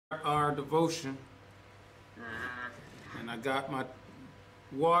Our devotion, and I got my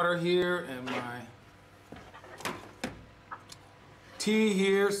water here and my tea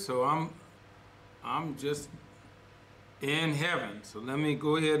here, so I'm just in heaven. So let me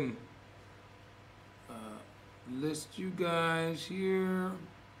go ahead and list you guys here.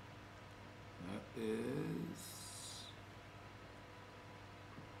 That is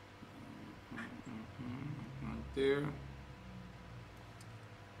right there.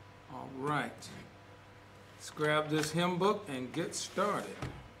 All right, let's grab this hymn book and get started.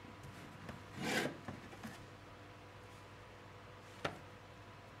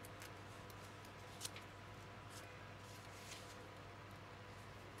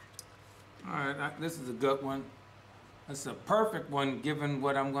 All right, this is a good one. It's a perfect one given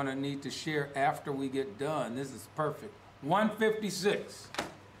what I'm going to need to share after we get done. This is perfect. 156.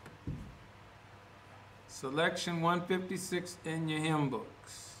 Selection 156 in your hymn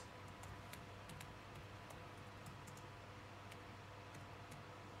books.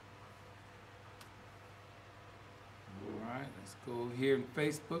 Let's go here in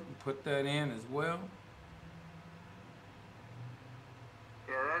Facebook and put that in as well.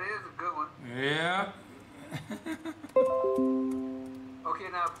 Yeah, that is a good one. Yeah. Okay,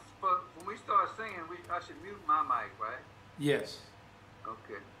 now when we start singing, I should mute my mic, right? Yes.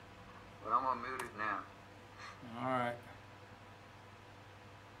 Okay. But I'm gonna mute it now. All right.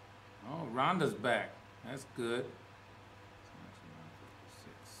 Oh, Rhonda's back. That's good.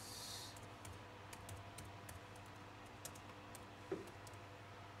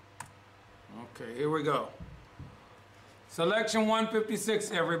 Okay, here we go. Selection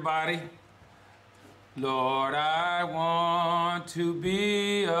 156, everybody. Lord, I want to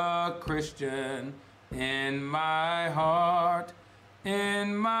be a Christian in my heart,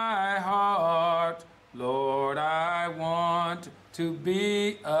 in my heart. Lord, I want to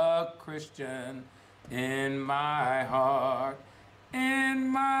be a Christian in my heart, in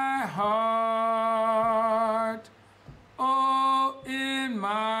my heart. Oh, in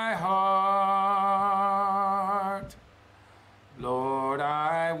my heart. Lord,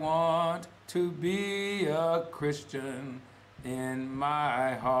 I want to be a Christian in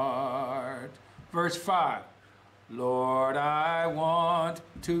my heart. Verse 5. Lord, I want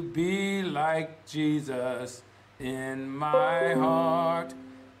to be like Jesus in my heart,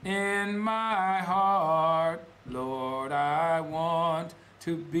 in my heart. Lord, I want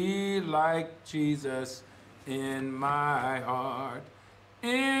to be like Jesus in my heart,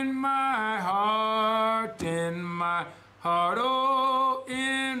 in my heart, in my heart, oh,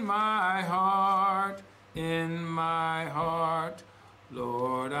 in my heart, in my heart.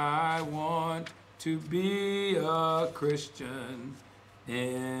 Lord, I want to be a Christian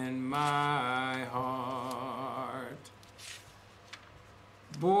in my heart.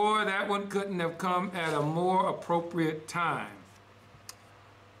 Boy, that one couldn't have come at a more appropriate time.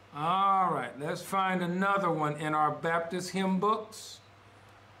 All right, let's find another one in our Baptist hymn books.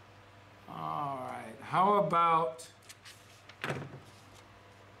 All right, how about, I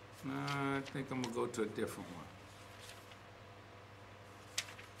think I'm gonna go to a different one.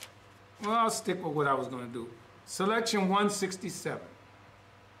 Well, I'll stick with what I was gonna do. Selection 167.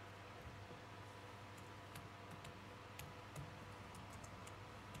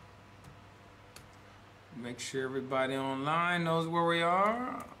 Make sure everybody online knows where we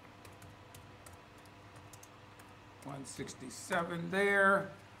are. 167 there,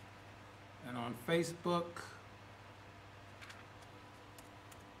 and on Facebook.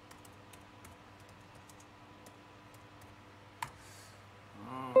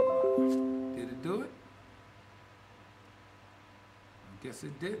 Oh, did it do it? I guess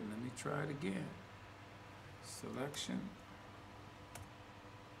it didn't. Let me try it again. Selection.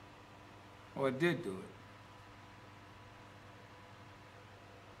 Oh, it did do it.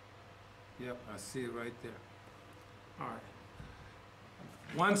 Yep, I see it right there. All right.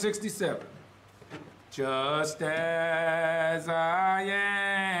 167. Just as I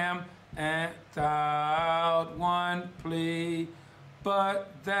am, and without one plea,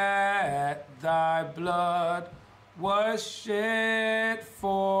 but that thy blood was shed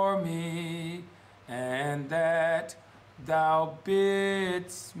for me, and that thou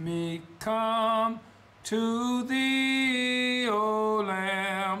bidst me come to thee, O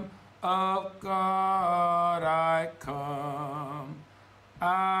Lamb of God, I come,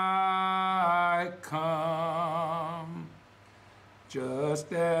 I come,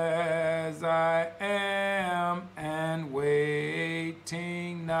 just as I am, and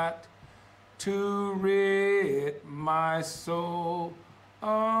waiting not to rid my soul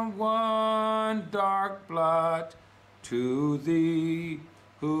of one dark blot, to thee,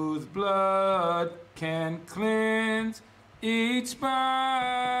 whose blood can cleanse each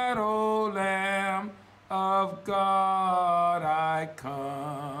spot, O Lamb of God, I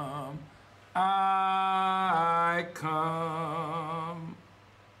come, I come.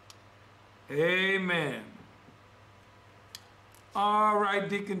 Amen. All right,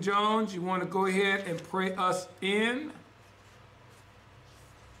 Deacon Jones, you want to go ahead and pray us in?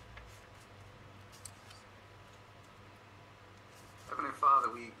 Heavenly Father,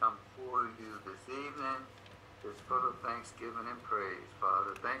 we come before you this evening, just full of thanksgiving and praise,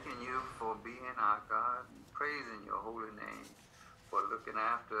 Father. Thanking you for being our God and praising your holy name, for looking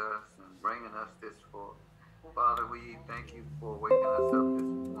after us and bringing us this far. Father, we thank you for waking us up this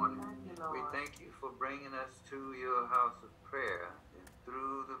morning. We thank you for bringing us to your house of prayer and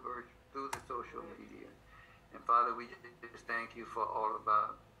through the social media. And Father, we just thank you for all of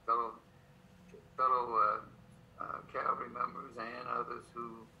our fellow Calvary members and others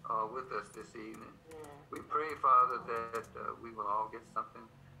who are with us this evening. We pray, Father, that we will all get something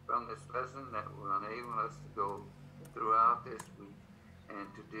from this lesson that will enable us to go throughout this week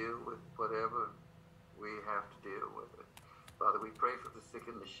and to deal with whatever we have to deal with it. Father, we pray for the sick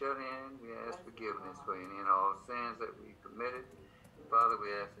and the shut in. We ask forgiveness for any and all sins that we committed. Father, we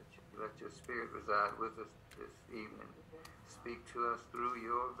ask that you let your spirit reside with us this evening. Speak to us through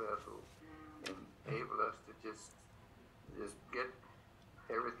your vessels and enable us to just get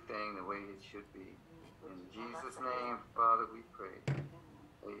everything the way it should be. In Jesus' name, Father, we pray.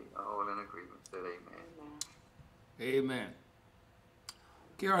 We all in agreement said amen. Amen.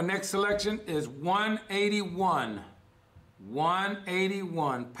 Okay, our next selection is 181.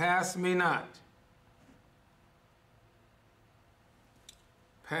 181, Pass Me Not.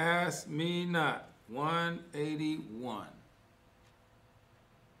 Pass Me Not, 181.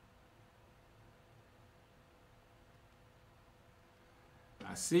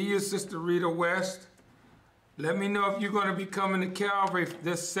 I see you, Sister Rita West. Let me know if you're going to be coming to Calvary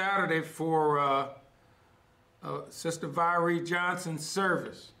this Saturday for Sister Vyree Johnson's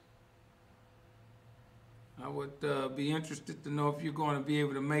service. I would be interested to know if you're going to be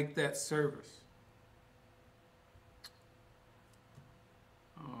able to make that service.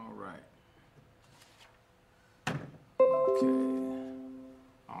 All right. Okay.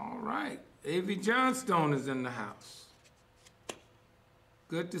 All right. A.V. Johnstone is in the house.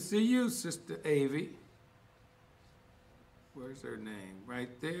 Good to see you, Sister A.V. Where's her name?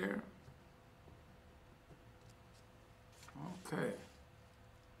 Right there. Okay.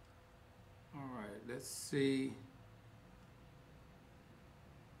 All right, let's see.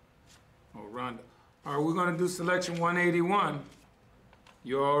 Oh, Rhonda. All right, we're going to do selection 181.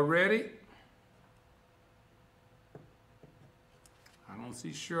 You all ready? I don't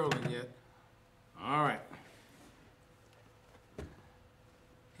see Shirley yet. All right.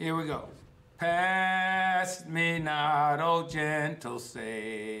 Here we go. Pass me not, O gentle Savior.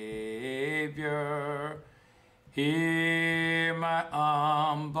 Hear my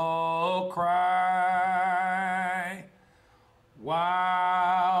humble cry,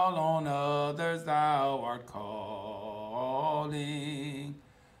 while on others thou art calling.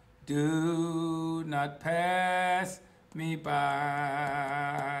 Do not pass me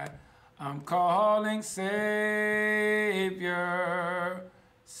by. I'm calling Savior,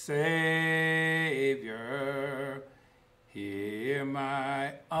 Savior. Hear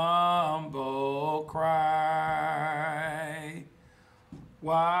my humble cry,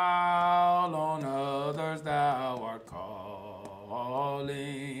 while on others thou art calling.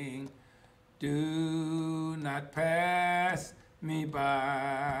 Do not pass me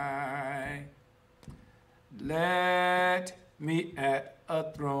by. Let me at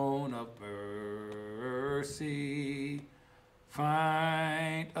a throne of mercy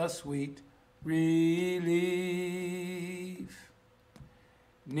find a sweet relief,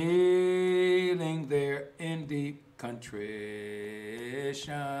 kneeling there in deep contrition,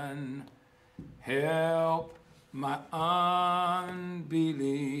 help my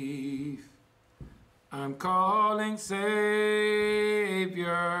unbelief. I'm calling Savior,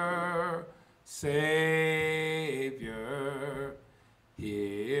 Savior,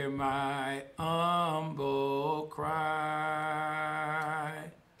 hear my humble cry,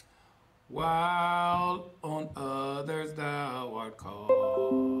 while on others thou art calling.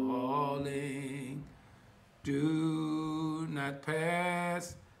 Do not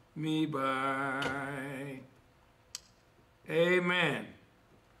pass me by. Amen.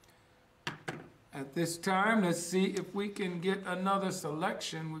 At this time, let's see if we can get another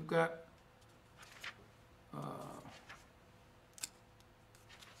selection. We've got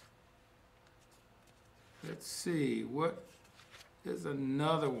let's see, what is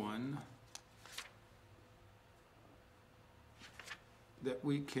another one that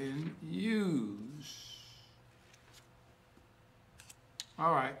we can use.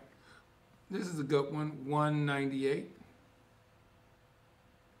 All right, this is a good one, 198.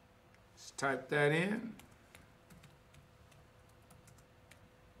 Let's type that in.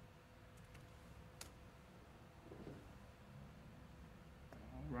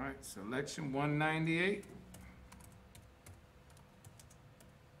 All right, selection 198.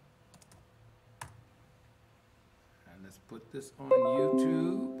 And let's put this on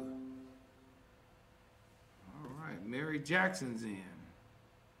YouTube. All right, Mary Jackson's in.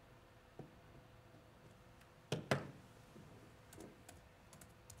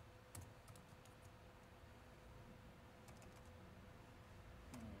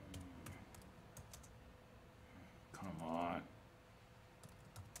 Come on.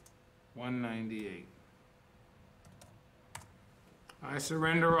 198. I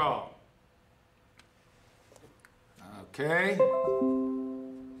surrender all. Okay.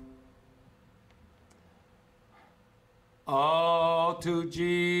 All to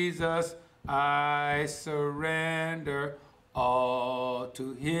Jesus I surrender. All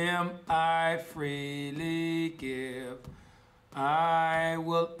to him I freely give. I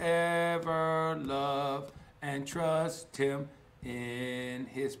will ever love and trust him, in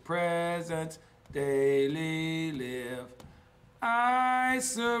his presence daily live. I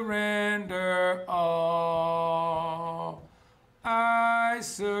surrender all. I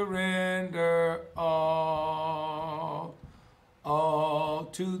surrender all. All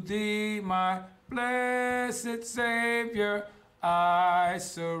to thee, my blessed Savior, I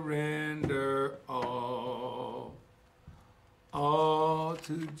surrender all. All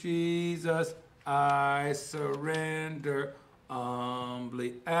to Jesus I surrender,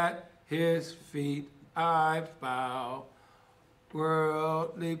 humbly at his feet I bow.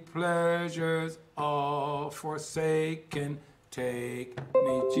 Worldly pleasures all forsaken, take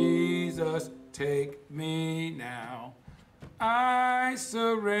me, Jesus, take me now. I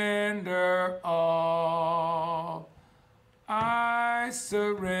surrender all. I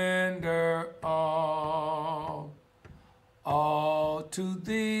surrender all. All to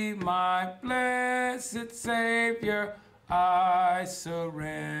thee, my blessed Savior, I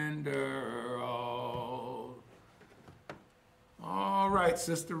surrender all. All right,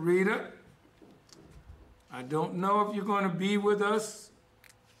 Sister Rita. I don't know if you're going to be with us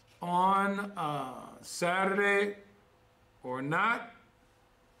on Saturday or not,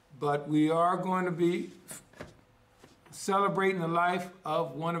 but we are going to be celebrating the life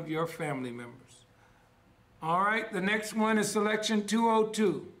of one of your family members. All right, the next one is selection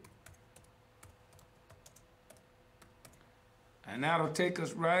 202. And that'll take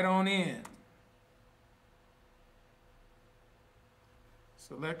us right on in.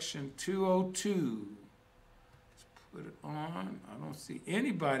 Selection 202. Let's put it on. I don't see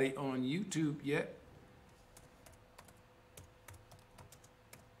anybody on YouTube yet.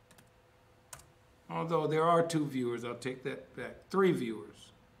 Although there are 2 viewers, I'll take that back. 3 viewers.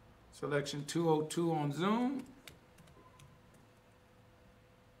 Selection 202 on Zoom.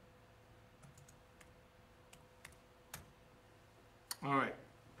 All right.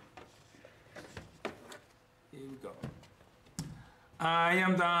 Here we go. I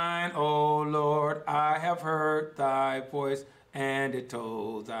am thine, O Lord, I have heard thy voice, and it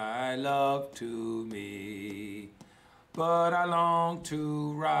told thy love to me. But I long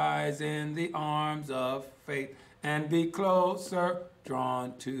to rise in the arms of faith and be closer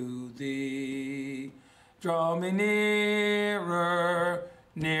drawn to thee. Draw me nearer,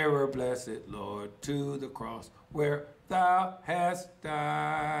 nearer, blessed Lord, to the cross where thou hast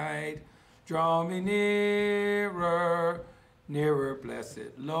died. Draw me nearer, nearer,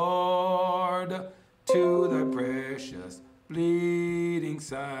 blessed Lord, to thy precious bleeding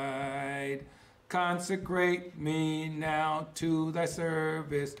side. Consecrate me now to thy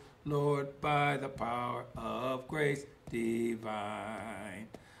service, Lord, by the power of grace divine.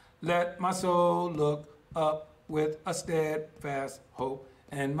 Let my soul look up with a steadfast hope,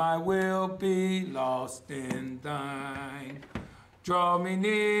 and my will be lost in thine. Draw me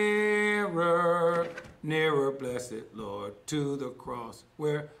nearer, nearer, blessed Lord, to the cross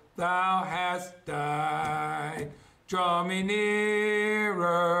where thou hast died. Draw me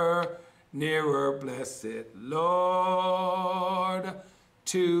nearer, nearer, blessed Lord,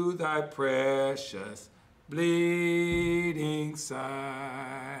 to thy precious bleeding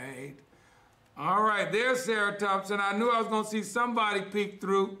side. All right, there's Sarah Thompson. I knew I was going to see somebody peek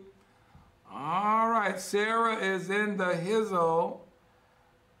through. All right, Sarah is in the hizzo.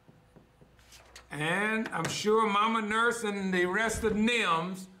 And I'm sure Mama Nurse and the rest of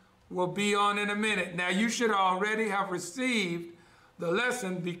NIMS will be on in a minute. Now, you should already have received the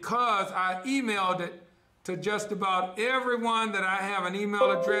lesson because I emailed it to just about everyone that I have an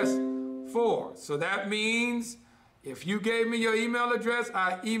email address for. So that means if you gave me your email address,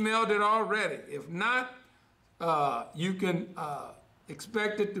 I emailed it already. If not, you can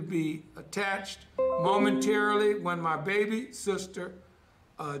expect it to be attached momentarily when my baby sister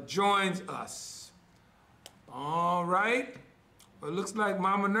joins us. All right. Well, it looks like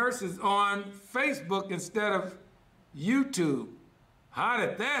Mama Nurse is on Facebook instead of YouTube. How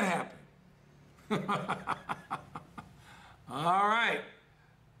did that happen? All right.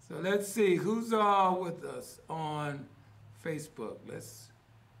 So let's see who's all with us on Facebook. Let's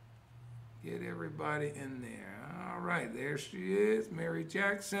get everybody in there. All right, there she is, Mary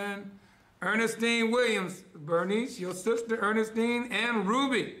Jackson, Ernestine Williams, Bernice, your sister Ernestine, and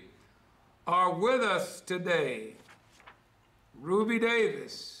Ruby are with us today. Ruby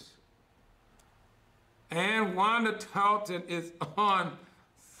Davis. And Wanda Talton is on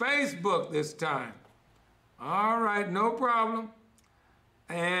Facebook this time. All right, no problem.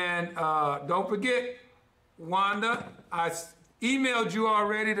 And don't forget, Wanda, I emailed you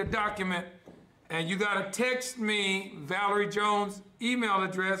already the document, and you got to text me Valerie Jones' email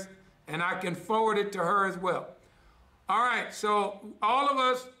address, and I can forward it to her as well. All right, so all of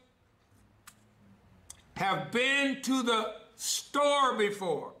us have been to the store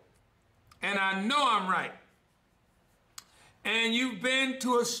before, and I know I'm right. And you've been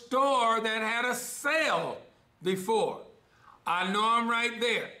to a store that had a sale before. I know I'm right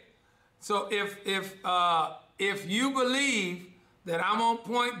there. So if you believe that I'm on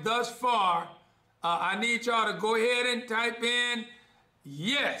point thus far, I need y'all to go ahead and type in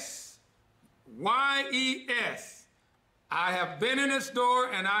yes, Y-E-S. I have been in a store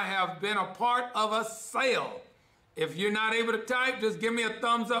and I have been a part of a sale. If you're not able to type, just give me a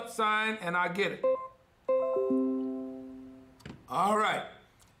thumbs up sign and I get it. All right.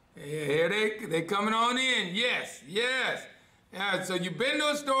 Here they coming on in. Yes, yes. Yeah, so you've been to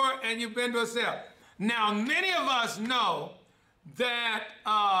a store and you've been to a sale. Now, many of us know that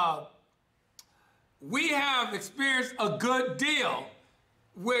we have experienced a good deal,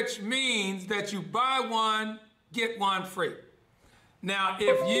 which means that you buy one, get one free. Now,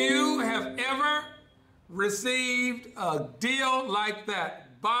 if you have ever received a deal like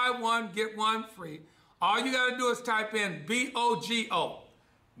that, buy one, get one free, all you got to do is type in B-O-G-O.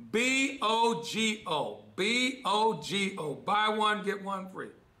 B-O-G-O. B-O-G-O. Buy one, get one free.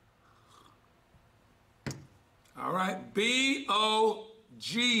 All right. B-O-G-O.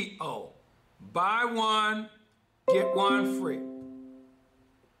 Buy one, get one free.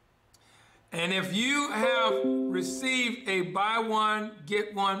 And if you have received a buy one,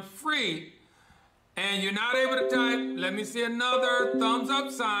 get one free, and you're not able to type, let me see another thumbs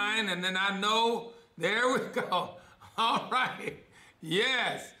up sign, and then I know, there we go. All right.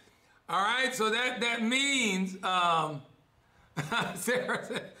 Yes. All right. So that means, Sarah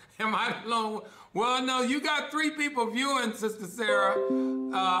said, am I alone? Well, no, you got 3 people viewing, Sister Sarah,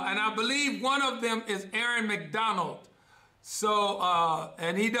 and I believe one of them is Aaron McDonald. So,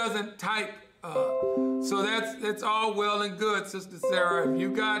 and he doesn't type, so that's all well and good, Sister Sarah. If you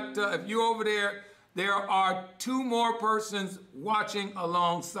got, if you over there, there are 2 more persons watching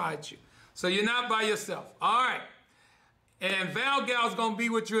alongside you. So you're not by yourself. All right. And Val Gal's going to be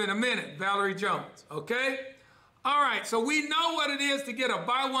with you in a minute, Valerie Jones, okay? All right, so we know what it is to get a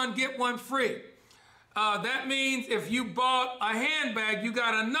buy one, get one free. That means if you bought a handbag, you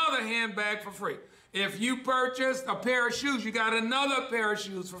got another handbag for free. If you purchased a pair of shoes, you got another pair of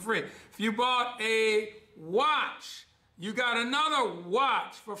shoes for free. If you bought a watch, you got another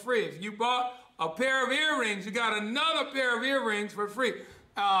watch for free. If you bought a pair of earrings, you got another pair of earrings for free.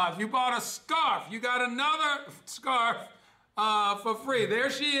 If you bought a scarf, you got another scarf for free. There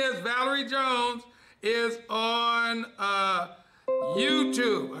she is. Valerie Jones is on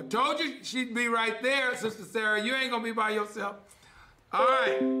YouTube. I told you she'd be right there, Sister Sarah. You ain't going to be by yourself. All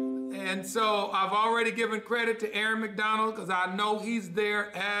right. And so I've already given credit to Aaron McDonald because I know he's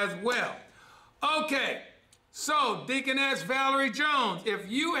there as well. Okay. So, Deaconess Valerie Jones, if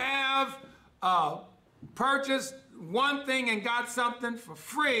you have purchased one thing and got something for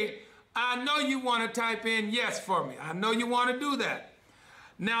free, I know you want to type in yes for me. I know you want to do that.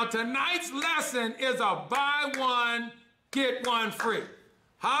 Now, tonight's lesson is a buy one, get one free.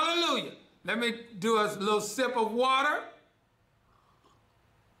 Hallelujah. Let me do a little sip of water.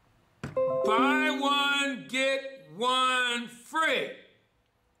 Buy one, get one free.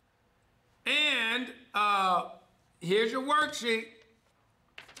 And here's your worksheet.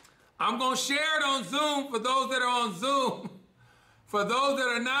 I'm going to share it on Zoom for those that are on Zoom. For those that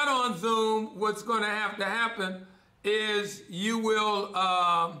are not on Zoom, what's going to happen is you will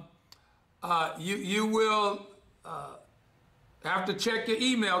have to check your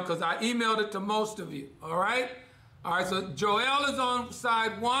email, because I emailed it to most of you. All right? All right, so Joel is on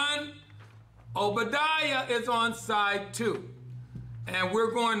side 1. Obadiah is on side 2. And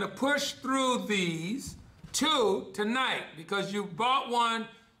we're going to push through these 2 tonight, because you bought one,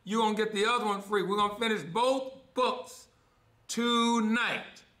 you're going to get the other one free. We're going to finish both books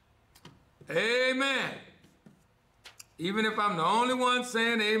tonight. Amen. Even if I'm the only one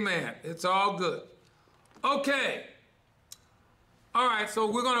saying amen, it's all good. Okay. All right, so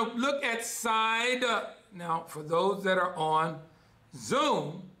we're going to look at side. Now, for those that are on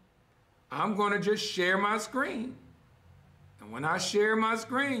Zoom, I'm going to just share my screen. And when I share my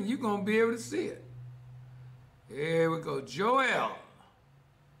screen, you're going to be able to see it. Here we go. Joel.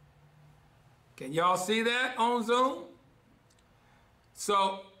 Can y'all see that on Zoom?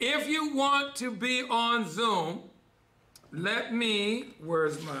 So if you want to be on Zoom,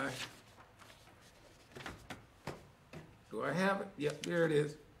 where's my, do I have it? Yep, there it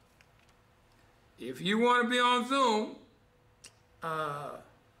is. If you want to be on Zoom,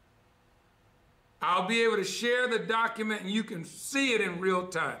 I'll be able to share the document and you can see it in real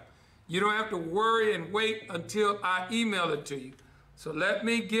time. You don't have to worry and wait until I email it to you. So let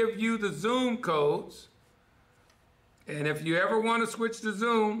me give you the Zoom codes. And if you ever want to switch to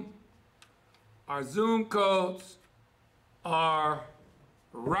Zoom, our Zoom codes are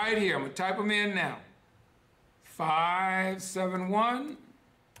right here. I'm going to type them in now. 571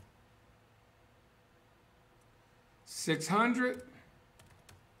 600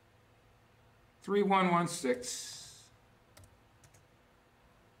 3116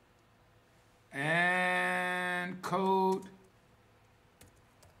 and code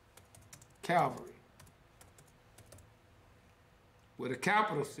Calvary with a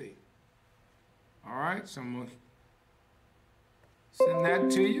capital C. All right, so I'm going to send that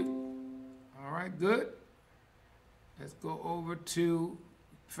to you. All right, good. Let's go over to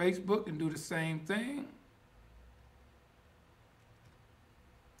Facebook and do the same thing.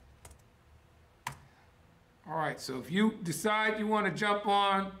 All right, so if you decide you want to jump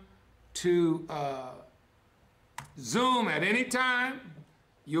on to Zoom at any time,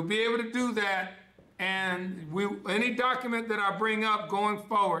 you'll be able to do that. And any document that I bring up going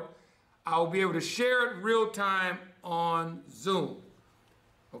forward, I'll be able to share it real time on Zoom.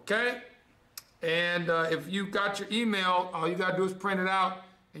 Okay? And if you got your email, all you got to do is print it out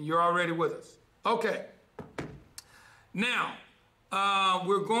and you're already with us. Okay. Now,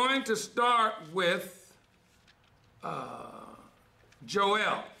 we're going to start with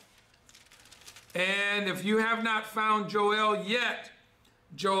Joel. And if you have not found Joel yet,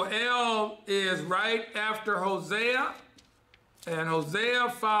 Joel is right after Hosea, and Hosea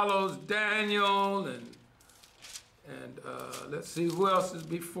follows Daniel, and let's see who else is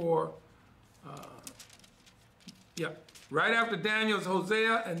before. Right after Daniel is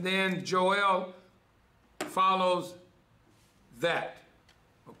Hosea, and then Joel follows that.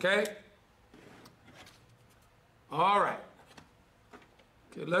 Okay? All right.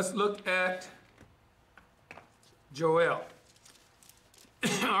 Okay, let's look at Joel.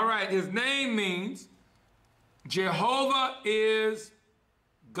 All right, his name means Jehovah is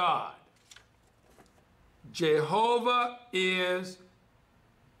God. Jehovah is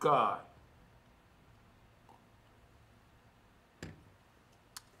God.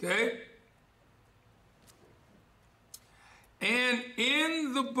 Okay? And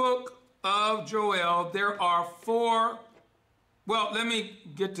in the book of Joel, there are 4, well, let me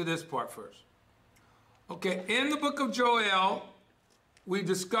get to this part first. Okay, in the book of Joel, we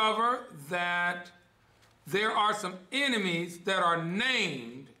discover that there are some enemies that are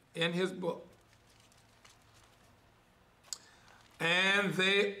named in his book. And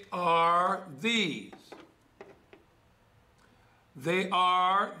they are these. They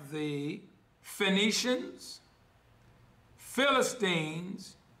are the Phoenicians,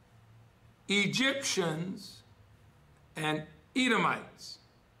 Philistines, Egyptians, and Edomites.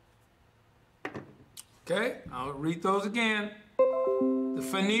 Okay, I'll read those again. The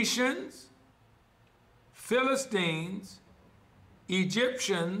Phoenicians, Philistines,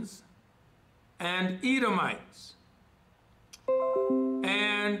 Egyptians, and Edomites.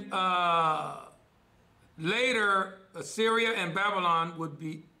 And later, Assyria and Babylon would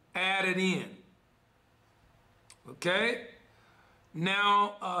be added in. Okay?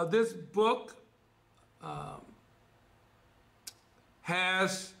 Now, this book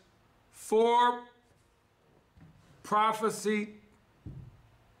has 4 prophecy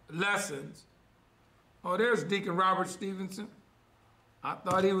lessons. Oh, there's Deacon Robert Stevenson. I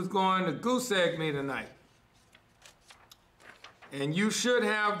thought he was going to goose egg me tonight. And you should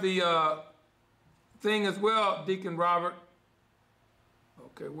have the thing as well, Deacon Robert.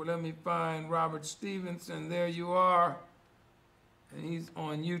 Okay, well, let me find Robert Stevenson. There you are. And he's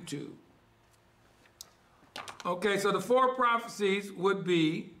on YouTube. Okay, so the 4 prophecies would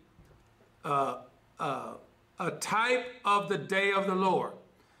be a type of the day of the Lord.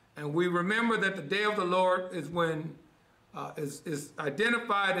 And we remember that the day of the Lord is when is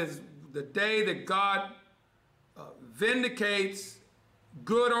identified as the day that God vindicates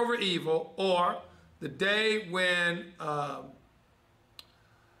good over evil, or the day when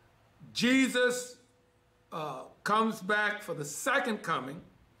Jesus comes back for the second coming.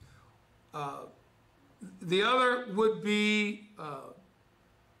 The other would be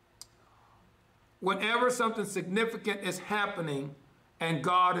whenever something significant is happening and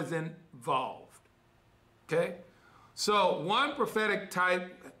God is involved. Okay? So one prophetic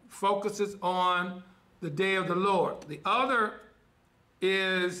type focuses on the day of the Lord. The other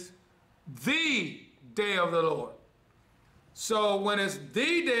is the day of the Lord. So when it's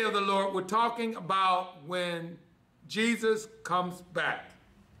the day of the Lord, we're talking about when Jesus comes back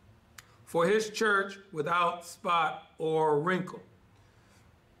for his church without spot or wrinkle.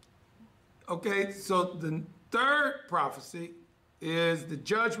 Okay, so the third prophecy is the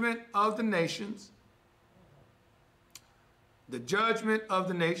judgment of the nations. The judgment of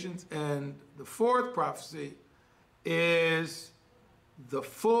the nations. And the fourth prophecy is the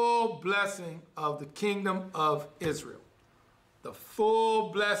full blessing of the kingdom of Israel. The full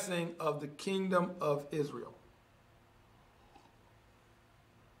blessing of the kingdom of Israel.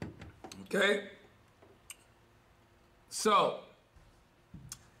 Okay? So,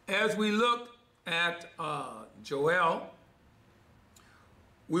 as we look at Joel,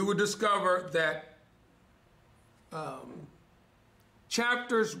 we will discover that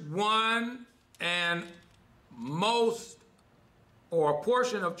chapters 1 and most, or a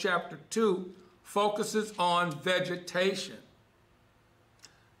portion of chapter 2, focuses on vegetation.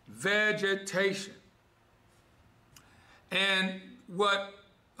 Vegetation. And what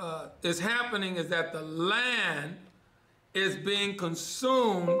is happening is that the land is being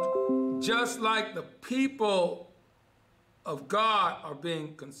consumed just like the people of God are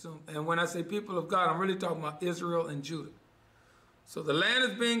being consumed. And when I say people of God, I'm really talking about Israel and Judah. So the land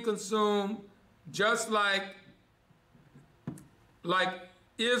is being consumed just like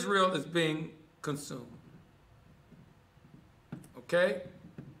Israel is being consumed. Okay?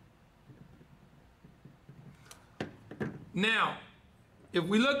 Now, if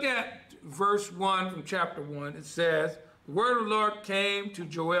we look at verse 1 from chapter 1, it says, the word of the Lord came to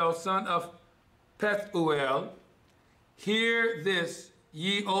Joel, son of Pethuel. Hear this,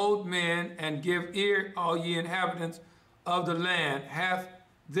 ye old men, and give ear, all ye inhabitants of the land. Hath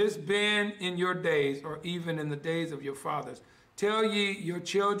this been in your days, or even in the days of your fathers? Tell ye your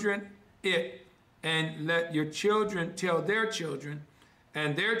children it, and let your children tell their children,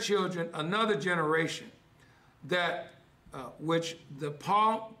 and their children another generation, that which the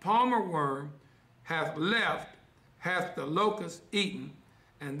palmer worm hath left, hath the locust eaten,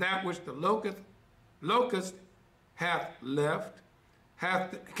 and that which the locust hath left,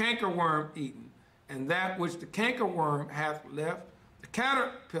 hath the cankerworm eaten, and that which the cankerworm hath left, the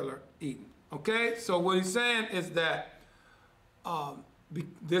caterpillar eaten. Okay, so what he's saying is that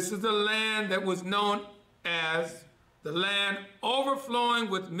this is the land that was known as the land overflowing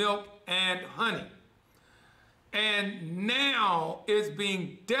with milk and honey. And now it's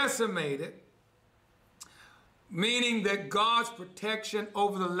being decimated, meaning that God's protection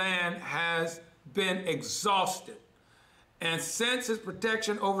over the land has been exhausted. And since his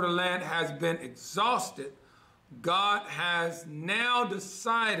protection over the land has been exhausted, God has now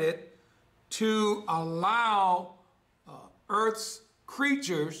decided to allow Earth's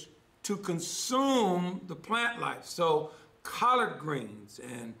creatures to consume the plant life. So collard greens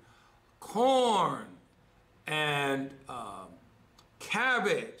and corn and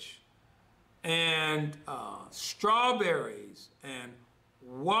cabbage and strawberries and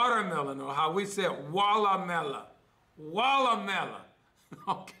watermelon, or how we say it, wallamella.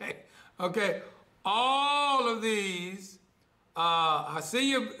 Okay. All of these, I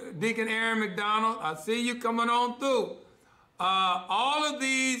see you, Deacon Aaron McDonald. I see you coming on through. All of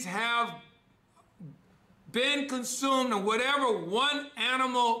these have been consumed, and whatever one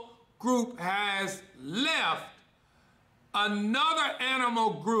animal group has left, another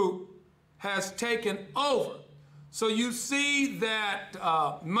animal group has taken over. So you see that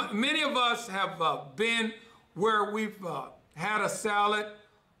many of us have been where we've had a salad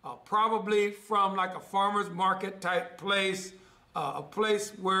probably from like a farmer's market type place, a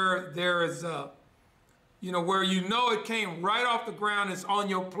place where there is, where it came right off the ground, it's on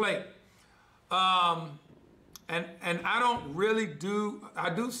your plate. And I don't really I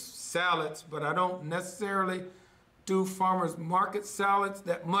do salads, but I don't necessarily do farmer's market salads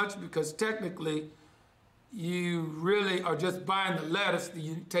that much, because technically you really are just buying the lettuce,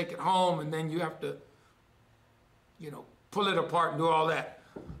 you take it home and then you have to, pull it apart and do all that.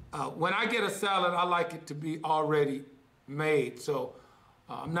 When I get a salad, I like it to be already made. So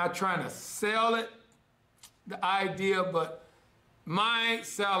I'm not trying to sell it, the idea, but my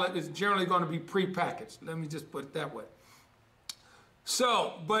salad is generally going to be prepackaged. Let me just put it that way.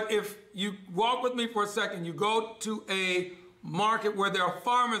 So, but if you walk with me for a second, you go to a market where there are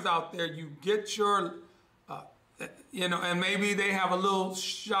farmers out there, you get your, and maybe they have a little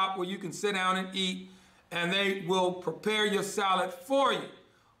shop where you can sit down and eat, and they will prepare your salad for you.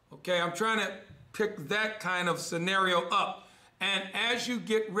 Okay, I'm trying to pick that kind of scenario up. And as you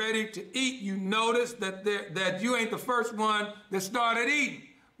get ready to eat, you notice that you ain't the first one that started eating,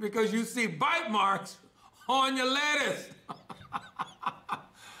 because you see bite marks on your lettuce.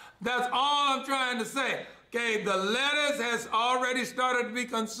 That's all I'm trying to say. Okay, the lettuce has already started to be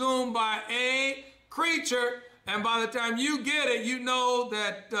consumed by a creature, and by the time you get it, you know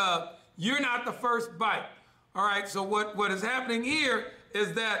that you're not the first bite. All right, so what is happening here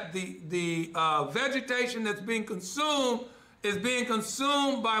is that the vegetation that's being consumed is being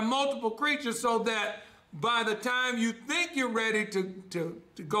consumed by multiple creatures, so that by the time you think you're ready to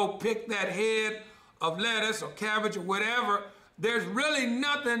go pick that head of lettuce or cabbage or whatever, there's really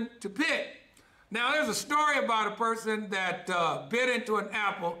nothing to pick. Now, there's a story about a person that bit into an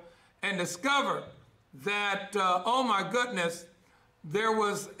apple and discovered that, oh my goodness, there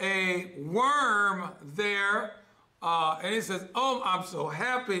was a worm there. And he says, oh, I'm so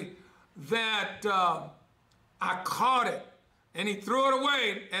happy that I caught it. And he threw it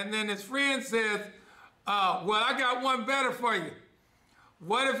away. And then his friend says, well, I got one better for you.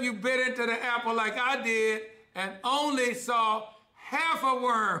 What if you bit into the apple like I did and only saw half a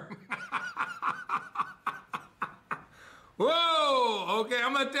worm? Whoa, okay,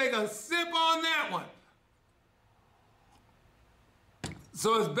 I'm gonna take a sip on that one.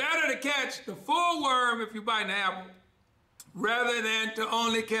 So it's better to catch the full worm if you bite an apple, rather than to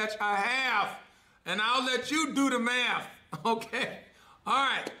only catch a half. And I'll let you do the math, okay? All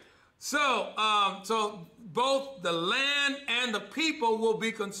right, so both the land and the people will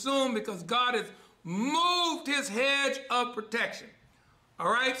be consumed because God has moved his hedge of protection.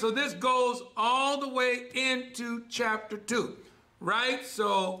 All right, so this goes all the way into chapter 2, right?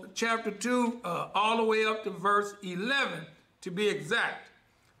 So chapter 2, all the way up to verse 11, to be exact,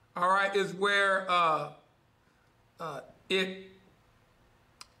 all right, is where it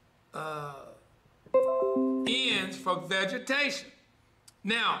ends for vegetation.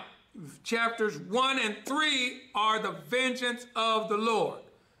 Now, chapters 1 and 3 are the vengeance of the Lord.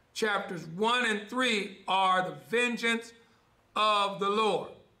 Chapters 1 and 3 are the vengeance of the Lord.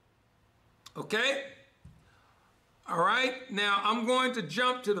 Okay? All right, now I'm going to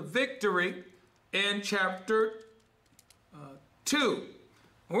jump to the victory in chapter 2.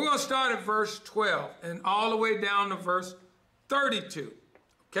 We're going to start at verse 12 and all the way down to verse 32.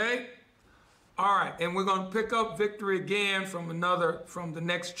 Okay? All right, and we're going to pick up victory again from the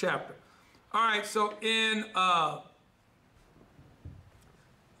next chapter. All right, so in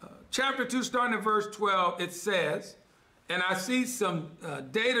chapter 2, starting at verse 12, it says, and I see some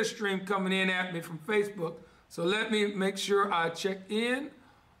data stream coming in at me from Facebook, so let me make sure I check in.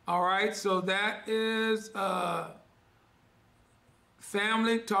 All right, so that is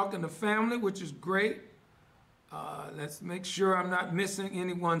family, talking to family, which is great. Let's make sure I'm not missing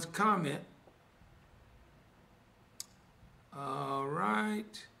anyone's comment. All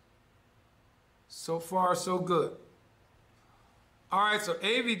right. So far, so good. All right, so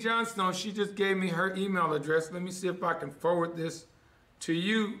A.V. Johnstone, she just gave me her email address. Let me see if I can forward this to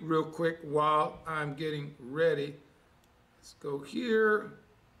you real quick while I'm getting ready. Let's go here.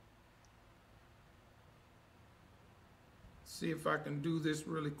 See if I can do this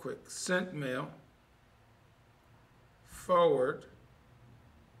really quick. Sent mail. Forward.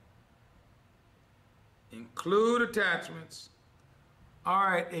 Include attachments. All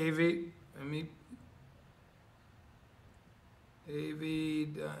right, A.V. Let me... A.V.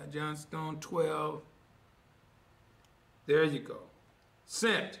 Johnstone 12. There you go.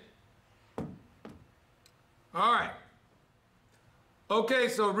 Sent. All right. Okay,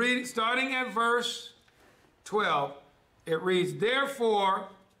 so starting at verse 12, it reads, therefore,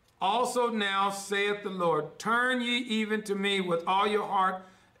 also now saith the Lord, turn ye even to me with all your heart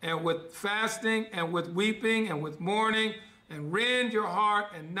and with fasting and with weeping and with mourning, and rend your heart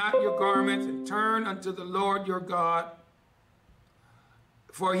and not your garments, and turn unto the Lord your God.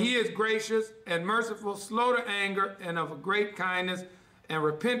 For he is gracious and merciful, slow to anger, and of a great kindness, and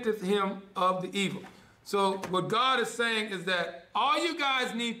repenteth him of the evil. So what God is saying is that all you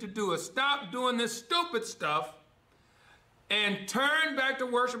guys need to do is stop doing this stupid stuff and turn back to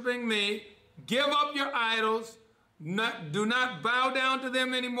worshiping me. Give up your idols. Do not bow down to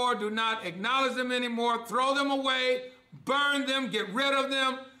them anymore. Do not acknowledge them anymore. Throw them away. Burn them. Get rid of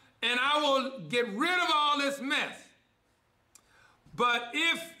them. And I will get rid of all this mess. But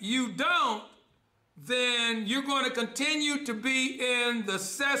if you don't, then you're going to continue to be in the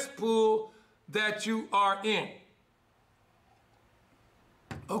cesspool that you are in.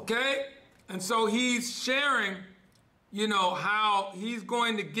 Okay? And so he's sharing, you know, how he's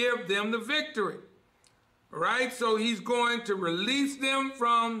going to give them the victory. All right? So he's going to release them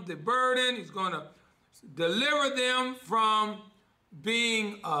from the burden. He's going to deliver them from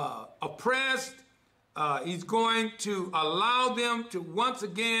being oppressed. He's going to allow them to once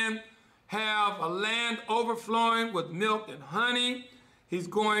again have a land overflowing with milk and honey. He's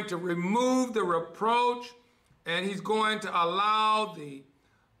going to remove the reproach, and he's going to allow the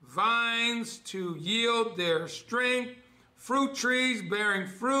vines to yield their strength, fruit trees bearing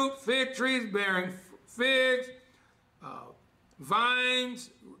fruit, fig trees bearing figs, vines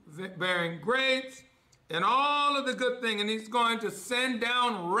bearing grapes, and all of the good things. And he's going to send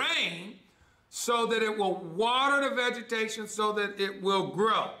down rain so that it will water the vegetation so that it will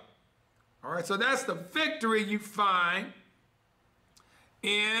grow. All right, so that's the victory you find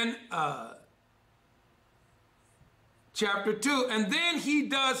in chapter 2. And then he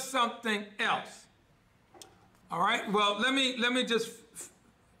does something else. All right, well, let me just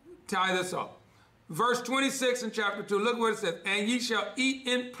tie this up. Verse 26 in chapter 2, look what it says. And ye shall eat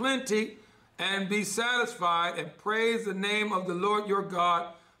in plenty and be satisfied, and praise the name of the Lord your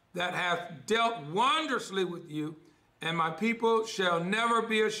God, that hath dealt wondrously with you, and my people shall never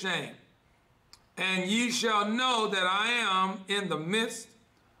be ashamed. And ye shall know that I am in the midst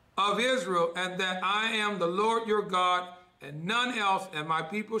of Israel, and that I am the Lord your God, and none else, and my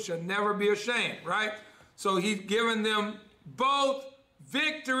people shall never be ashamed, right? So he's given them both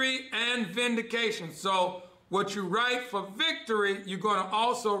victory and vindication. So what you write for victory, you're going to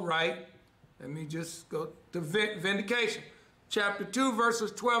also write, let me just go to vindication. Chapter 2,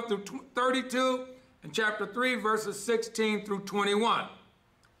 verses 12 through 32, and chapter 3, verses 16 through 21.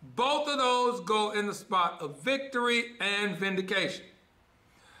 Both of those go in the spot of victory and vindication.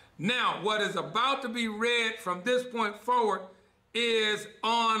 Now, what is about to be read from this point forward is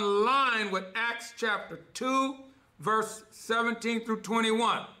on line with Acts chapter 2, verse 17 through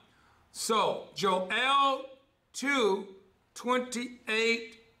 21. So, Joel 2,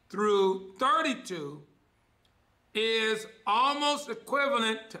 28 through 32 is almost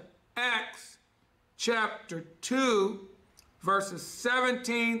equivalent to Acts chapter 2, verses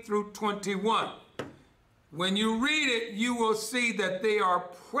 17 through 21. When you read it, you will see that they are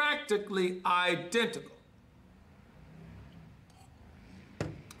practically identical.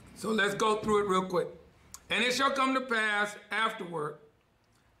 So let's go through it real quick. And it shall come to pass afterward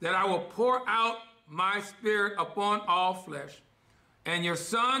that I will pour out my spirit upon all flesh, and your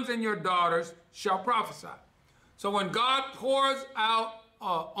sons and your daughters shall prophesy. So when God pours out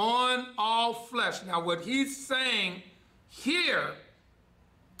on all flesh, now what he's saying here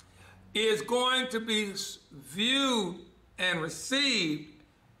is going to be viewed and received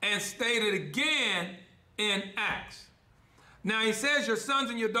and stated again in Acts. Now he says your sons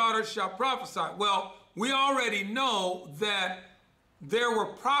and your daughters shall prophesy. Well, we already know that there were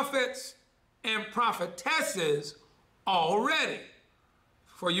prophets and prophetesses already.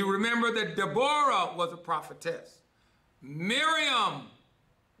 For you remember that Deborah was a prophetess. Miriam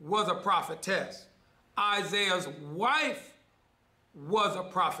was a prophetess. Isaiah's wife was a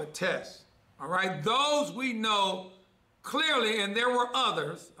prophetess. All right, those we know clearly, and there were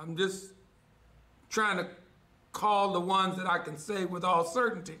others. I'm just trying to call the ones that I can say with all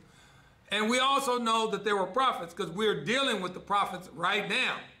certainty. And we also know that there were prophets because we're dealing with the prophets right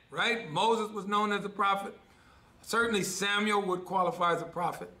now, right? Moses was known as a prophet. Certainly Samuel would qualify as a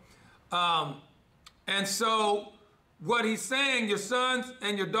prophet. And so what he's saying, your sons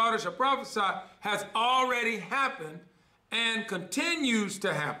and your daughters shall prophesy, has already happened and continues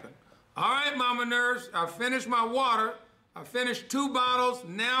to happen. All right, Mama Nurse, I finished my water. I finished 2 bottles.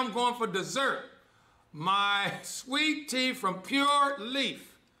 Now I'm going for dessert. My sweet tea from Pure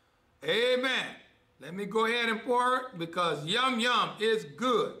Leaf. Amen. Let me go ahead and pour it because yum yum is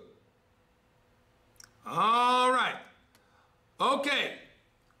good. All right. Okay.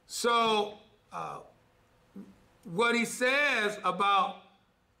 So what he says about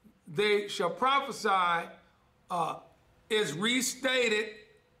they shall prophesy is restated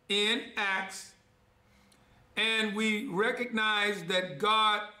in Acts, and we recognize that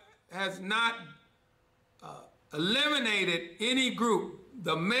God has not eliminated any group.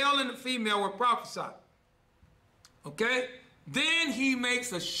 The male and the female were prophesied. Okay? Then he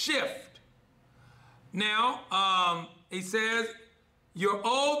makes a shift. Now, he says, your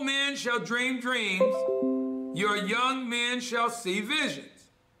old men shall dream dreams, your young men shall see visions.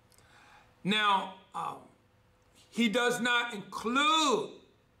 Now, he does not include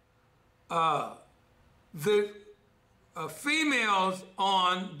the females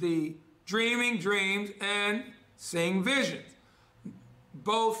on the dreaming dreams and seeing visions,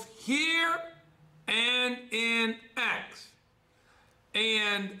 both here and in Acts.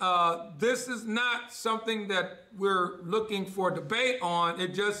 And this is not something that we're looking for debate on.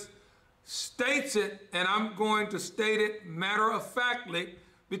 It just states it, and I'm going to state it matter-of-factly,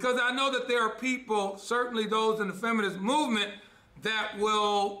 because I know that there are people, certainly those in the feminist movement, that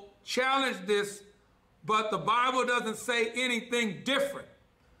will challenge this, but the Bible doesn't say anything different.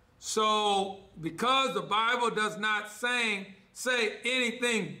 So because the Bible does not say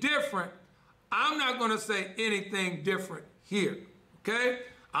anything different, I'm not going to say anything different here, okay?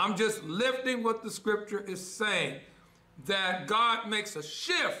 I'm just lifting what the scripture is saying, that God makes a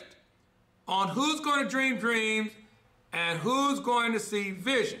shift on who's going to dream dreams and who's going to see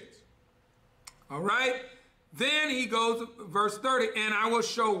visions. All right? Then he goes to verse 30, and I will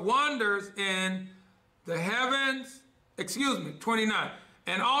show wonders in the heavens, 29,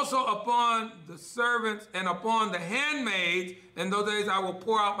 and also upon the servants and upon the handmaids, in those days I will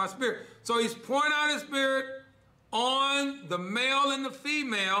pour out my spirit. So he's pouring out his spirit on the male and the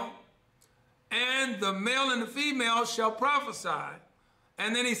female, and the male and the female shall prophesy.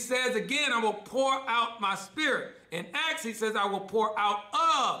 And then he says again, I will pour out my spirit. In Acts, he says, I will pour out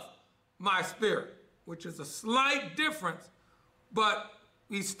of my spirit, which is a slight difference, but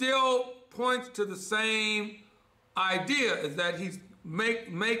he still points to the same idea, is that he's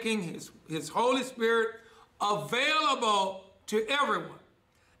making his Holy Spirit available to everyone.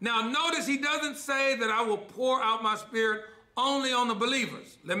 Now, notice he doesn't say that I will pour out my spirit only on the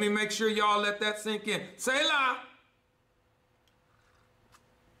believers. Let me make sure y'all let that sink in. Selah.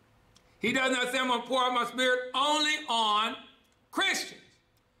 He does not say I'm going to pour out my spirit only on Christians.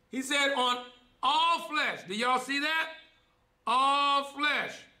 He said on all flesh. Do y'all see that? All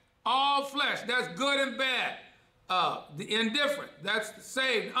flesh. All flesh. That's good and bad. The indifferent. That's the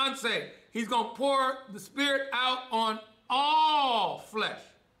saved, unsaved. He's going to pour the spirit out on all flesh.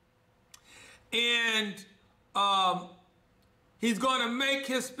 And he's going to make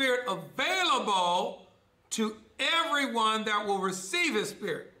his spirit available to everyone that will receive his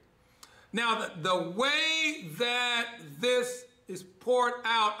spirit. Now, the way that this is poured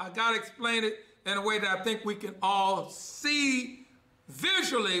out, I got to explain it in a way that I think we can all see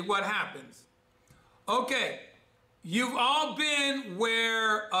visually what happens. Okay, you've all been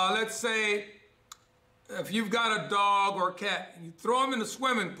where, let's say, if you've got a dog or a cat, and you throw him in the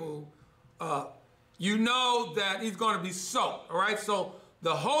swimming pool, you know that he's going to be soaked, all right? So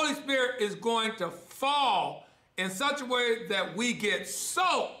the Holy Spirit is going to fall in such a way that we get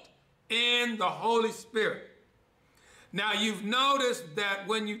soaked in the Holy Spirit. Now, you've noticed that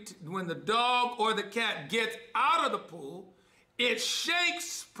when the dog or the cat gets out of the pool, it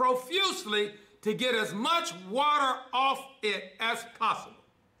shakes profusely to get as much water off it as possible.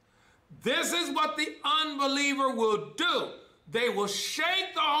 This is what the unbeliever will do. They will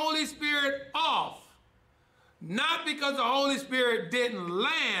shake the Holy Spirit off, not because the Holy Spirit didn't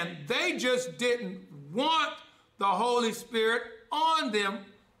land, they just didn't want the Holy Spirit on them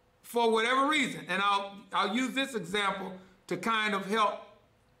for whatever reason. And I'll use this example to kind of help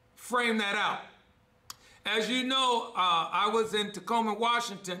frame that out. As you know, I was in Tacoma,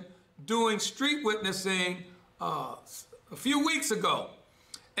 Washington, doing street witnessing a few weeks ago.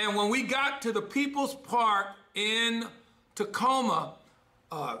 And when we got to the People's Park in Tacoma,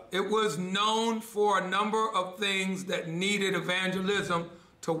 it was known for a number of things that needed evangelism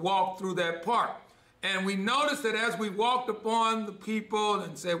to walk through that park. And we noticed that as we walked upon the people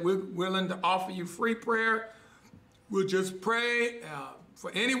and said, we're willing to offer you free prayer, we'll just pray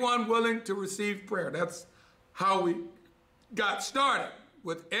for anyone willing to receive prayer. That's how we got started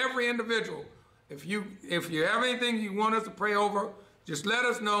with every individual. If you have anything you want us to pray over, just let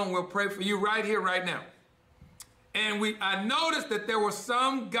us know and we'll pray for you right here, right now. And I noticed that there were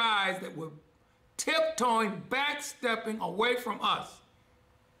some guys that were tiptoeing, backstepping away from us.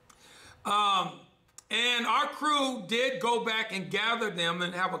 And our crew did go back and gather them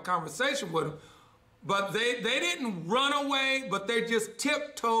and have a conversation with them. But they didn't run away, but they just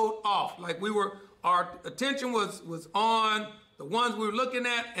tiptoed off. Like our attention was on the ones we were looking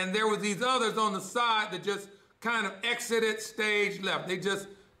at, and there was these others on the side that just kind of exited stage left. They just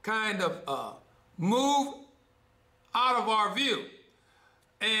kind of moved out of our view.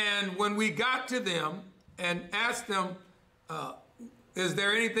 And when we got to them and asked them, is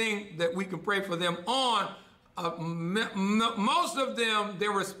there anything that we can pray for them on? Most of them,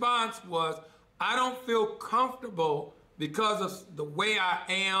 their response was, I don't feel comfortable because of the way I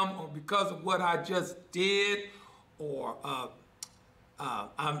am, or because of what I just did, or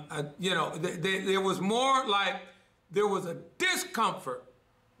there was more like there was a discomfort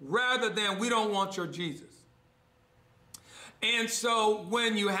rather than we don't want your Jesus. And so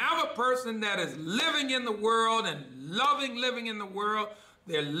when you have a person that is living in the world and living in the world,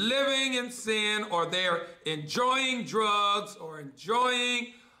 they're living in sin, or they're enjoying drugs, or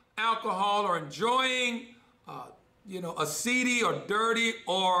enjoying alcohol, or enjoying a seedy or dirty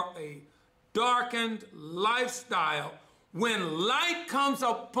or a darkened lifestyle, when light comes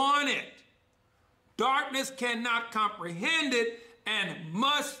upon it, darkness cannot comprehend it and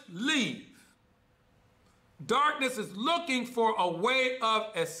must leave. Darkness is looking for a way of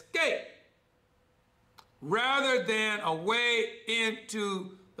escape rather than a way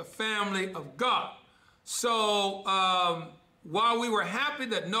into the family of God. So while we were happy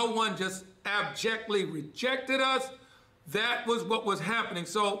that no one just abjectly rejected us, that was what was happening.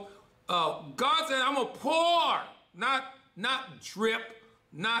 So God said, I'm going to pour, not drip,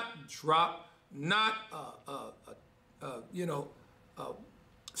 not drop, not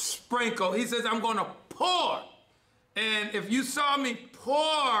sprinkle. He says, I'm going to pour. And if you saw me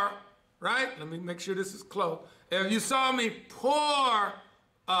pour, right? Let me make sure this is close. If you saw me pour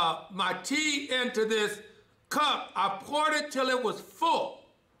my tea into this cup, I poured it till it was full.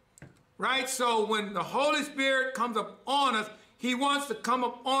 Right? So when the Holy Spirit comes up on us, he wants to come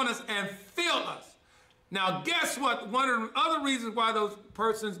up on us and fill us. Now, guess what? One of the other reasons why those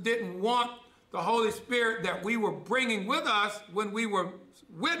persons didn't want the Holy Spirit that we were bringing with us when we were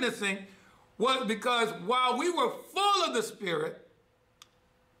witnessing was because while we were full of the Spirit,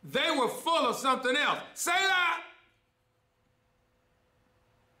 they were full of something else. Say that.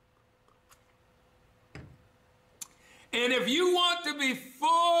 And if you want to be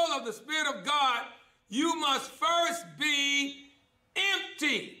full of the Spirit of God, you must first be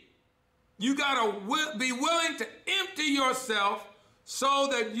empty. You got to be willing to empty yourself so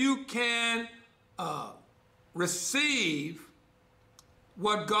that you can receive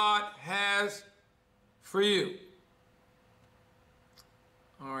what God has for you.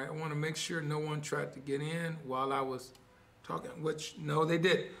 All right, I want to make sure no one tried to get in while I was talking, which, no, they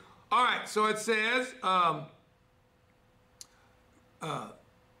did. All right, so it says,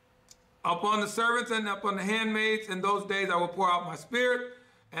 upon the servants and upon the handmaids in those days I will pour out my Spirit,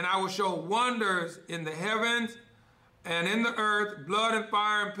 and I will show wonders in the heavens and in the earth, blood and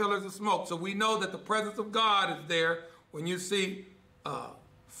fire and pillars of smoke. So we know that the presence of God is there. When you see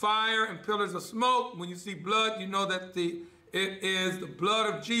fire and pillars of smoke, when you see blood, you know that it is the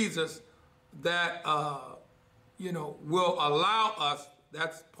blood of Jesus that will allow us.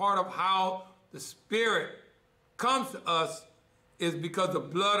 That's part of how the Spirit comes to us, is because the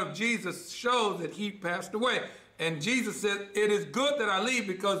blood of Jesus shows that he passed away. And Jesus said, it is good that I leave,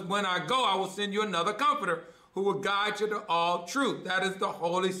 because when I go, I will send you another comforter who will guide you to all truth. That is the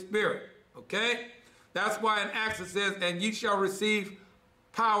Holy Spirit, okay? That's why in Acts it says, and ye shall receive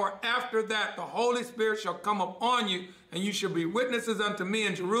power. After that, the Holy Spirit shall come upon you, and you shall be witnesses unto me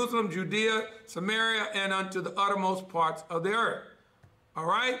in Jerusalem, Judea, Samaria, and unto the uttermost parts of the earth. All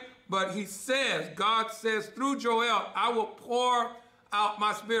right? But he says, God says through Joel, I will pour out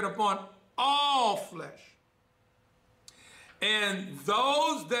my Spirit upon all flesh. And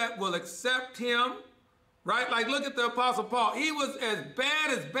those that will accept him, right? Like, look at the Apostle Paul. He was as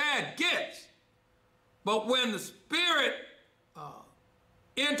bad gets. But when the Spirit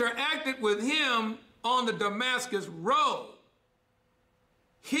interacted with him on the Damascus road,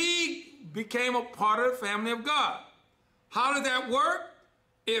 he became a part of the family of God. How did that work?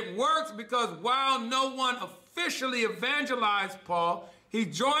 It works because while no one officially evangelized Paul, he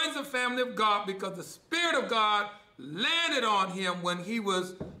joins the family of God because the Spirit of God landed on him when he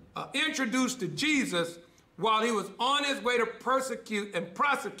was introduced to Jesus while he was on his way to persecute and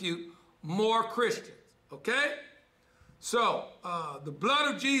prosecute more Christians, okay? So the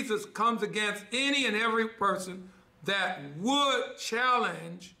blood of Jesus comes against any and every person that would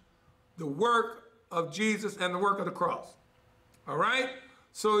challenge the work of Jesus and the work of the cross, all right?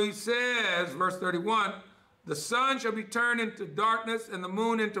 So he says, verse 31, the sun shall be turned into darkness and the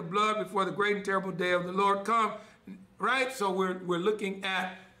moon into blood before the great and terrible day of the Lord come. Right? So we're looking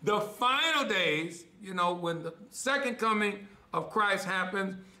at the final days, you know, when the second coming of Christ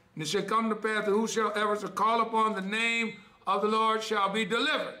happens. And it shall come to pass that whosoever shall call upon the name of the Lord shall be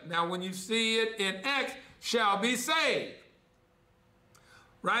delivered. Now, when you see it in Acts, shall be saved.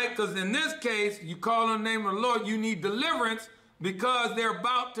 Right? Because in this case, you call on the name of the Lord, you need deliverance because they're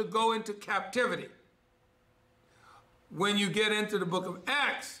about to go into captivity. When you get into the book of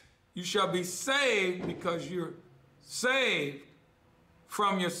Acts, you shall be saved because you're saved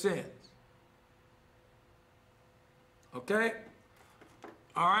from your sins. Okay?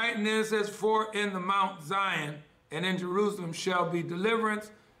 All right, and then it says, for in the Mount Zion and in Jerusalem shall be deliverance,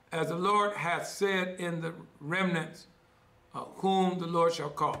 as the Lord hath said in the remnants, whom the Lord shall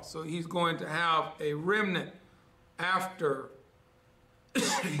call. So he's going to have a remnant after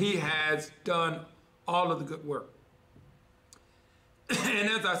he has done all of the good work. And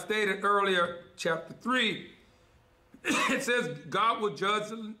as I stated earlier, chapter 3, it says God will judge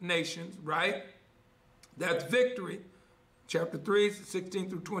the nations, right? That's victory. Chapter 3, 16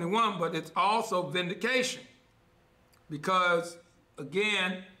 through 21, but it's also vindication. Because,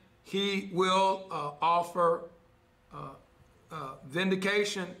 again, he will offer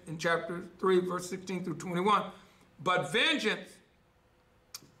vindication in chapter 3, verse 16 through 21. But vengeance,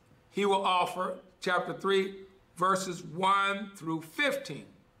 he will offer, chapter 3, verses 1 through 15.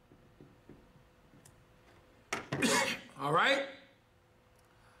 All right?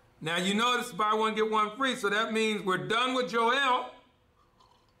 Now, you notice buy one, get one free, so that means we're done with Joel.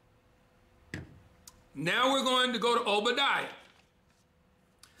 Now we're going to go to Obadiah.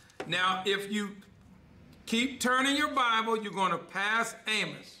 Now, if you keep turning your Bible, you're going to pass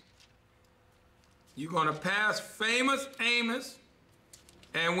Amos. You're going to pass famous Amos.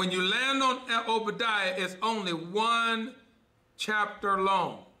 And when you land on Obadiah, it's only one chapter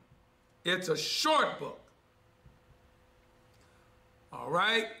long. It's a short book. All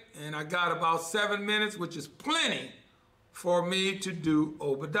right? And I got about 7 minutes, which is plenty for me to do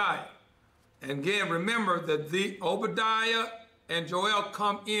Obadiah. And again, remember that the Obadiah and Joel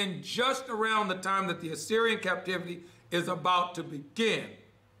come in just around the time that the Assyrian captivity is about to begin.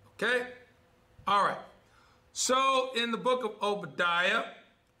 Okay? All right. So in the book of Obadiah,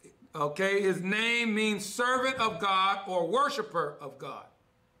 okay, his name means servant of God or worshiper of God.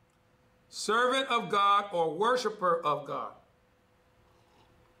 Servant of God or worshiper of God.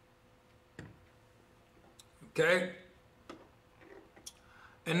 Okay?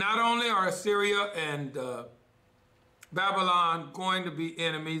 And not only are Assyria and Babylon going to be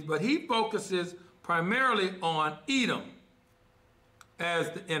enemies, but he focuses primarily on Edom as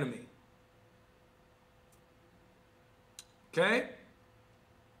the enemy. Okay?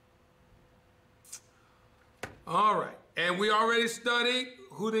 All right. And we already studied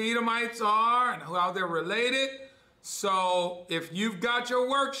who the Edomites are and how they're related. So if you've got your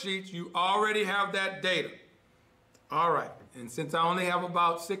worksheets, you already have that data. All right. And since I only have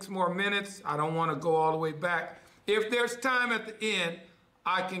about 6 more minutes, I don't want to go all the way back. If there's time at the end,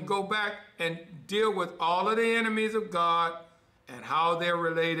 I can go back and deal with all of the enemies of God and how they're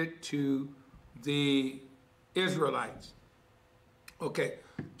related to the Israelites. Okay.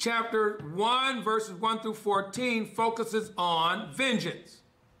 Chapter 1, verses 1 through 14 focuses on vengeance.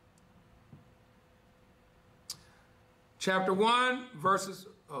 Chapter 1, verses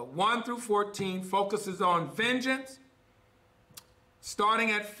 1 through 14 focuses on vengeance. Starting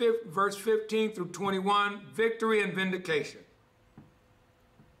at verse 15 through 21, victory and vindication.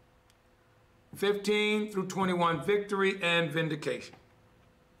 15 through 21, victory and vindication.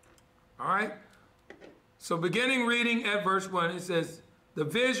 All right? So beginning reading at verse 1, it says, the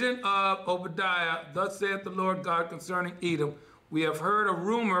vision of Obadiah, thus saith the Lord God concerning Edom, we have heard a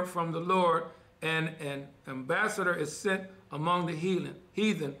rumor from the Lord, and an ambassador is sent among the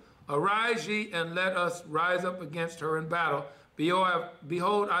heathen. Arise ye, and let us rise up against her in battle.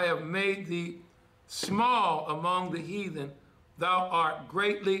 Behold, I have made thee small among the heathen. Thou art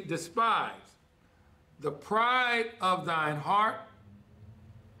greatly despised. The pride of thine heart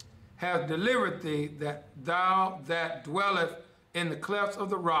hath delivered thee, that thou that dwelleth in the clefts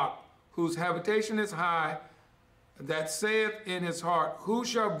of the rock, whose habitation is high, that saith in his heart, who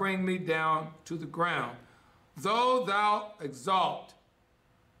shall bring me down to the ground? Though thou exalt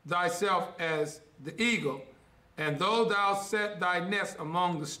thyself as the eagle, and though thou set thy nest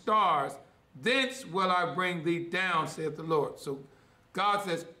among the stars, thence will I bring thee down, saith the Lord. So God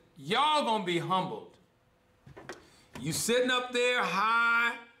says, y'all gonna be humbled. You sitting up there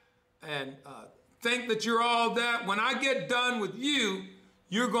high and think that you're all that. When I get done with you,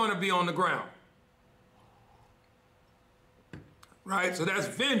 you're going to be on the ground. Right? So that's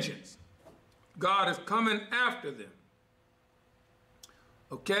vengeance. God is coming after them.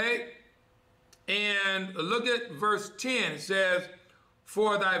 Okay? And look at verse 10. It says,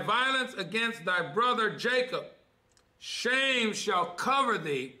 for thy violence against thy brother Jacob, shame shall cover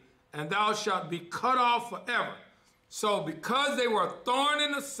thee, and thou shalt be cut off forever. So because they were a thorn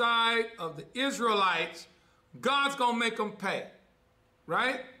in the side of the Israelites, God's going to make them pay.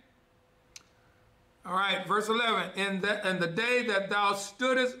 Right? All right, verse 11. And the day that thou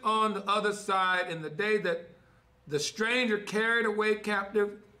stoodest on the other side, and the day that the stranger carried away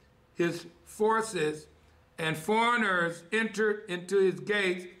captive his forces, and foreigners entered into his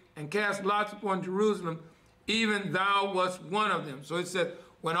gates and cast lots upon Jerusalem, even thou wast one of them. So it said,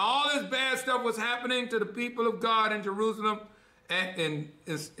 when all this bad stuff was happening to the people of God in Jerusalem and in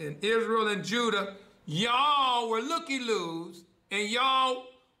Israel and Judah, y'all were looky-loos, and y'all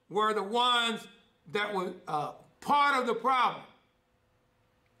were the ones that were part of the problem.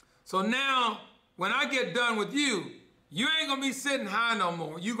 So now, when I get done with you, you ain't going to be sitting high no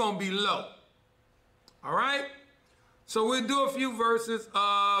more. You're going to be low. All right? So we'll do a few verses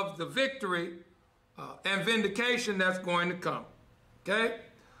of the victory and vindication that's going to come. Okay?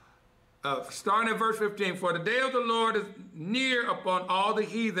 Starting at verse 15. For the day of the Lord is near upon all the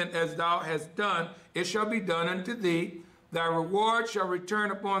heathen, as thou hast done, it shall be done unto thee. Thy reward shall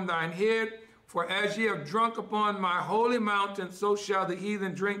return upon thine head. For as ye have drunk upon my holy mountain, so shall the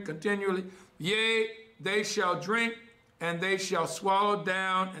heathen drink continually. Yea, they shall drink, and they shall swallow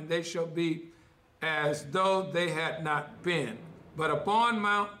down, and they shall be as though they had not been. But upon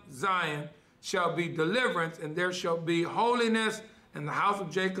Mount Zion shall be deliverance, and there shall be holiness, and the house of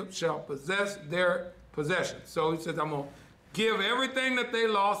Jacob shall possess their possessions. So he says, I'm going to give everything that they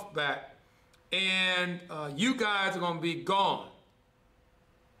lost back, and you guys are going to be gone.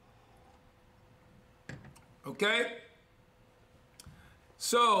 Okay?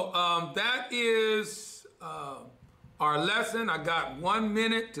 So that is our lesson. I got 1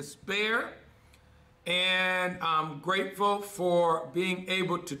 minute to spare, and I'm grateful for being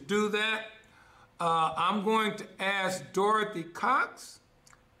able to do that. I'm going to ask Dorothy Cox,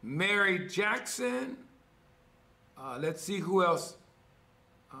 Mary Jackson, let's see who else,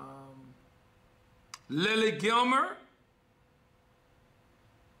 Lily Gilmer,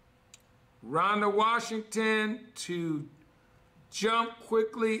 Rhonda Washington to jump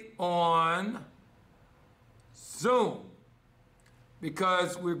quickly on Zoom,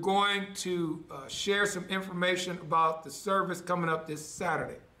 because we're going to share some information about the service coming up this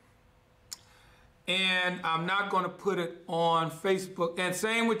Saturday. And I'm not going to put it on Facebook. And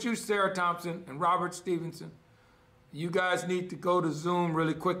same with you, Sarah Thompson and Robert Stevenson. You guys need to go to Zoom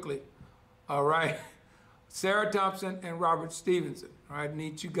really quickly. All right? Sarah Thompson and Robert Stevenson. All right?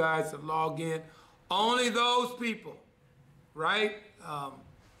 Need you guys to log in. Only those people, right?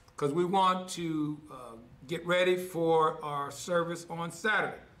 Because we want to get ready for our service on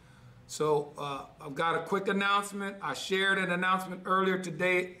Saturday. So I've got a quick announcement. I shared an announcement earlier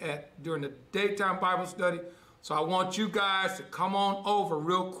today during the daytime Bible study. So I want you guys to come on over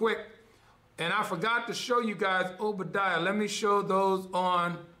real quick. And I forgot to show you guys Obadiah. Let me show those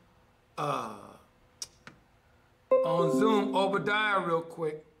on Zoom, Obadiah real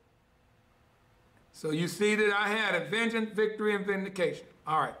quick. So you see that I had a vengeance, victory, and vindication.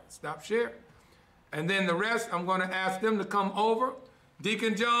 All right, stop share. And then the rest, I'm going to ask them to come over.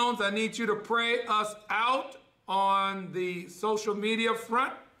 Deacon Jones, I need you to pray us out on the social media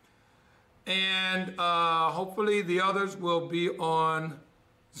front. And hopefully the others will be on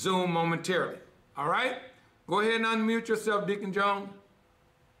Zoom momentarily. All right? Go ahead and unmute yourself, Deacon Jones.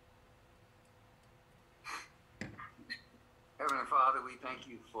 Heavenly Father, we thank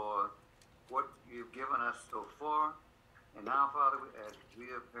you for what you've given us so far. And now, Father, as we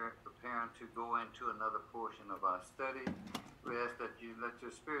are preparing to go into another portion of our study, we ask that you let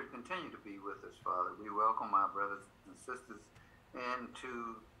your Spirit continue to be with us, Father. We welcome our brothers and sisters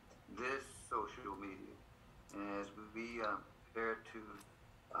into this social media. And as we prepare to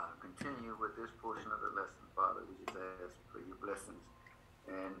continue with this portion of the lesson, Father, we just ask for your blessings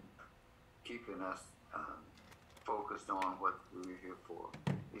and keeping us focused on what we're here for.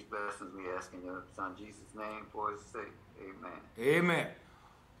 These blessings we ask in your Son Jesus' name for his sake. Amen. Amen.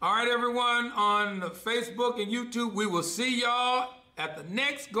 All right, everyone on Facebook and YouTube, we will see y'all at the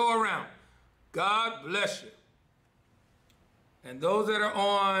next go-around. God bless you. And those that are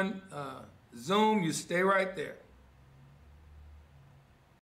on Zoom, you stay right there.